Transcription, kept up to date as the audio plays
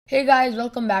Hey guys,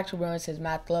 welcome back to Sis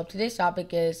Math Club. Today's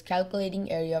topic is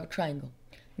calculating area of a triangle.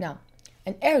 Now,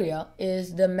 an area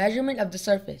is the measurement of the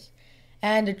surface,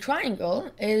 and a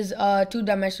triangle is a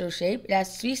two-dimensional shape. It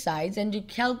has three sides, and to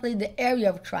calculate the area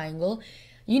of a triangle,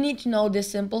 you need to know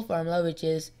this simple formula, which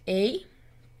is A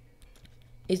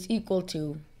is equal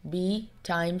to B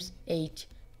times H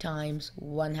times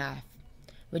 1/2,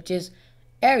 which is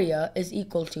area is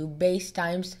equal to base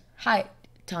times height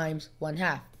times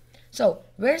 1/2. So,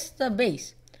 where's the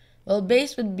base? Well,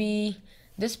 base would be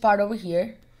this part over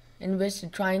here in which the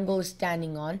triangle is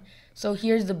standing on. So,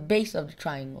 here's the base of the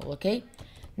triangle, okay?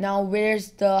 Now,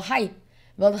 where's the height?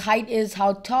 Well, the height is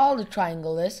how tall the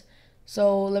triangle is.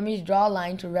 So, let me draw a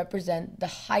line to represent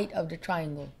the height of the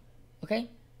triangle, okay?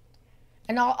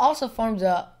 And I'll also form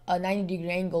a 90-degree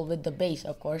angle with the base,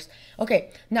 of course. Okay,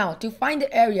 now, to find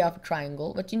the area of a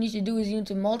triangle, what you need to do is you need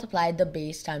to multiply the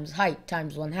base times height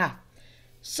times 1/2.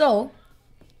 So,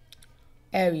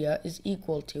 area is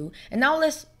equal to, and now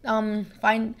let's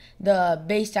find the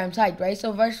base times height, right?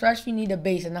 So first we need a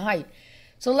base and a height.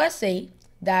 So let's say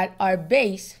that our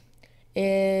base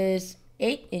is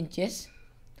 8 inches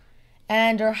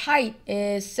and our height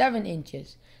is 7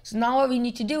 inches. So now what we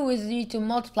need to do is we need to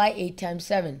multiply 8 times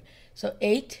 7. So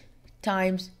 8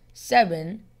 times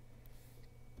 7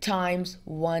 times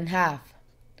 1/2.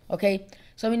 Okay,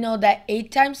 so we know that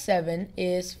 8 times 7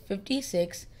 is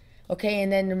 56. Okay,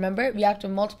 and then remember, we have to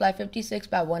multiply 56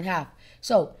 by 1/2.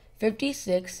 So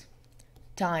 56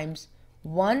 times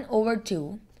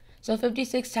 1/2. So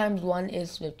 56 times 1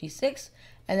 is 56.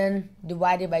 And then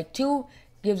divided by 2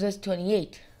 gives us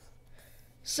 28.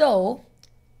 So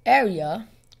area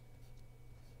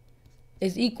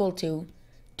is equal to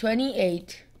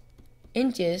 28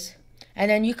 inches. And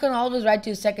then you can always write to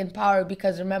the second power,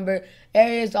 because remember,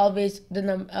 area is always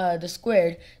the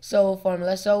squared. So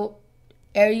formula. So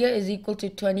area is equal to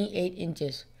 28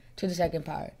 inches to the second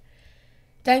power.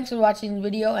 Thanks for watching the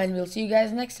video, and we'll see you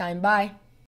guys next time. Bye.